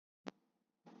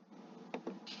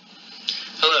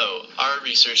Our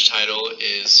research title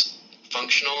is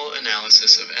Functional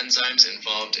Analysis of Enzymes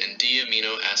Involved in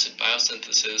D-amino acid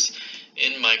Biosynthesis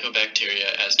in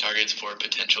Mycobacteria as Targets for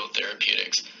Potential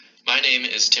Therapeutics. My name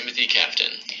is Timothy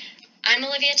Kaftan. I'm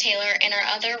Olivia Taylor, and our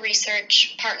other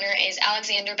research partner is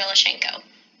Alexander Belashenko.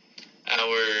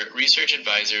 Our research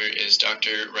advisor is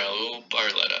Dr. Raul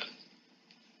Barletta.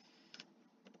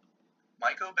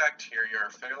 Mycobacteria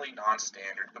are fairly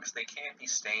non-standard because they can't be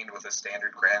stained with a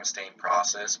standard gram stain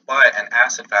process, but an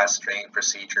acid-fast staining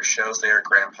procedure shows they are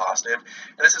gram-positive,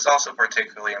 and this is also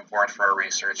particularly important for our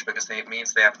research because it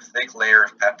means they have a thick layer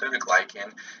of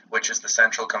peptidoglycan, which is the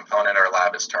central component our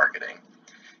lab is targeting.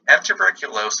 M.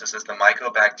 tuberculosis is the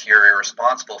mycobacteria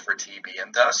responsible for TB,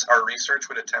 and thus our research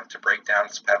would attempt to break down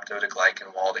its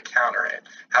peptidoglycan wall to counter it.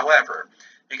 However,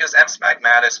 because M.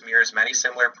 smegmatis mirrors many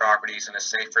similar properties and is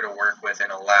safer to work with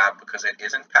in a lab because it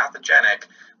isn't pathogenic,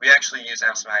 we actually use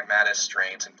M. smegmatis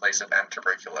strains in place of M.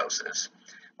 tuberculosis.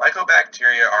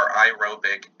 Mycobacteria are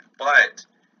aerobic, but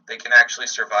they can actually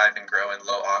survive and grow in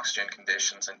low oxygen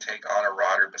conditions and take on a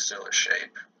rod or bacillus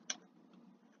shape.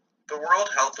 The World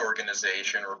Health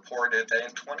Organization reported that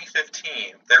in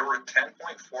 2015, there were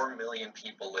 10.4 million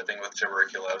people living with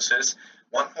tuberculosis,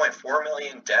 1.4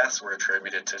 million deaths were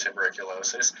attributed to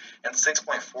tuberculosis, and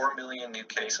 6.4 million new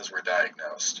cases were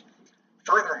diagnosed.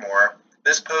 Furthermore,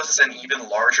 this poses an even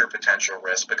larger potential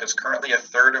risk because currently a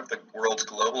third of the world's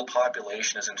global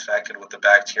population is infected with the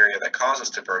bacteria that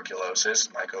causes tuberculosis,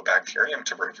 Mycobacterium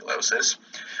tuberculosis,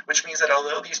 which means that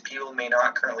although these people may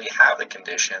not currently have the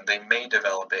condition, they may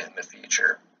develop it in the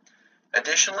future.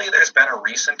 Additionally, there's been a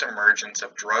recent emergence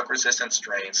of drug-resistant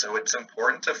strains, so it's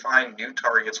important to find new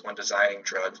targets when designing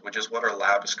drugs, which is what our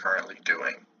lab is currently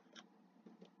doing.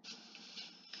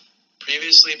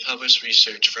 Previously published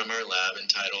research from our lab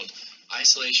entitled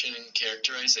Isolation and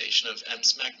Characterization of M.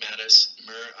 smegmatis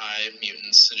MER-I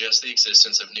mutants suggests the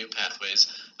existence of new pathways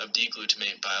of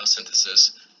D-glutamate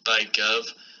biosynthesis by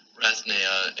Gov.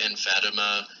 Rathnaya and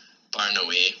Fatima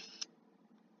Barnawi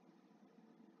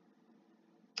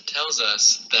tells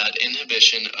us that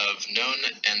inhibition of known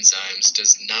enzymes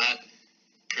does not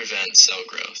prevent cell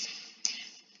growth.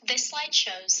 This slide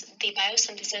shows the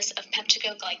biosynthesis of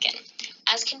peptidoglycan.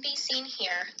 As can be seen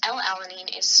here,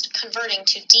 L-alanine is converting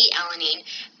to D-alanine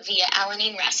via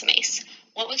alanine racemase.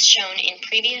 What was shown in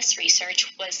previous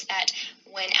research was that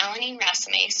when alanine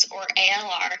racemase, or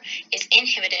ALR, is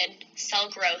inhibited, cell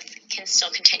growth can still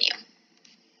continue.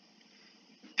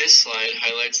 This slide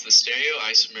highlights the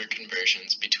stereoisomer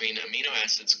conversions between amino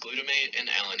acids glutamate and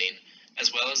alanine,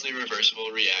 as well as the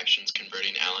reversible reactions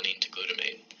converting alanine to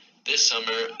glutamate. This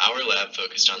summer, our lab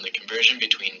focused on the conversion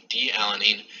between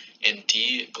D-alanine and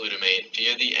D-glutamate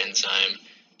via the enzyme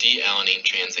D-alanine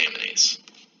transaminase.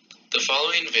 The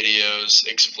following videos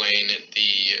explain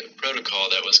the protocol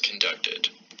that was conducted.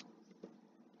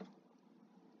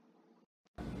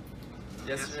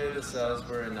 Yesterday the cells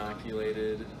were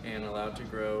inoculated and allowed to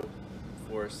grow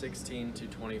for 16 to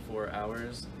 24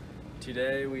 hours.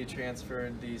 Today we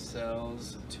transferred these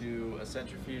cells to a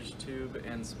centrifuge tube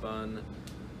and spun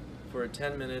for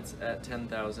 10 minutes at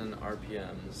 10,000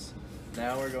 RPMs.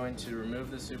 Now we're going to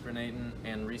remove the supernatant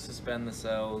and resuspend the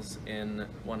cells in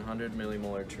 100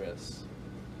 millimolar tris.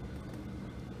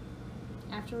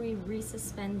 After we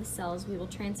resuspend the cells, we will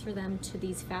transfer them to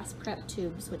these fast prep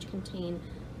tubes, which contain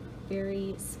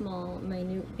very small,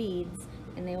 minute beads,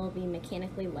 and they will be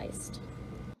mechanically lysed.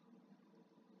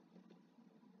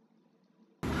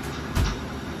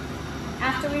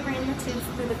 After we ran the tubes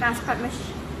through the fast prep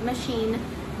machine,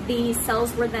 the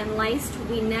cells were then lysed.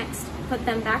 We next put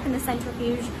them back in the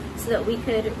centrifuge so that we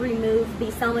could remove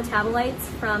the cell metabolites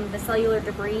from the cellular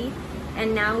debris.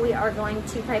 And now we are going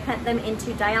to pipette them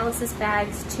into dialysis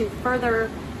bags to further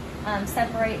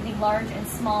separate the large and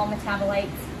small metabolites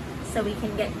so we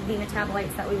can get the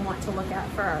metabolites that we want to look at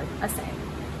for our assay.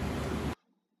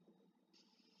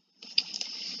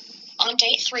 On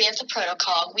day 3 of the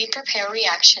protocol, we prepare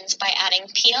reactions by adding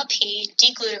PLP,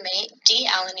 D-glutamate,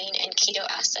 D-alanine, and keto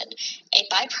acid. A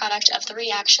byproduct of the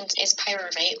reactions is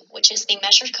pyruvate, which is the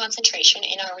measured concentration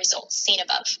in our results seen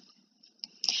above.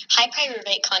 High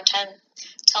pyruvate content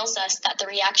tells us that the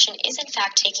reaction is in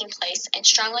fact taking place and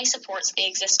strongly supports the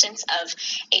existence of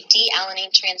a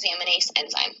D-alanine transaminase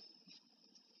enzyme.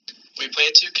 We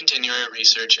plan to continue our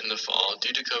research in the fall.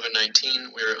 Due to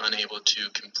COVID-19, we were unable to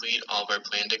complete all of our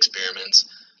planned experiments.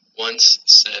 Once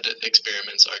said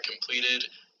experiments are completed,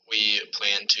 we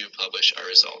plan to publish our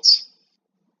results.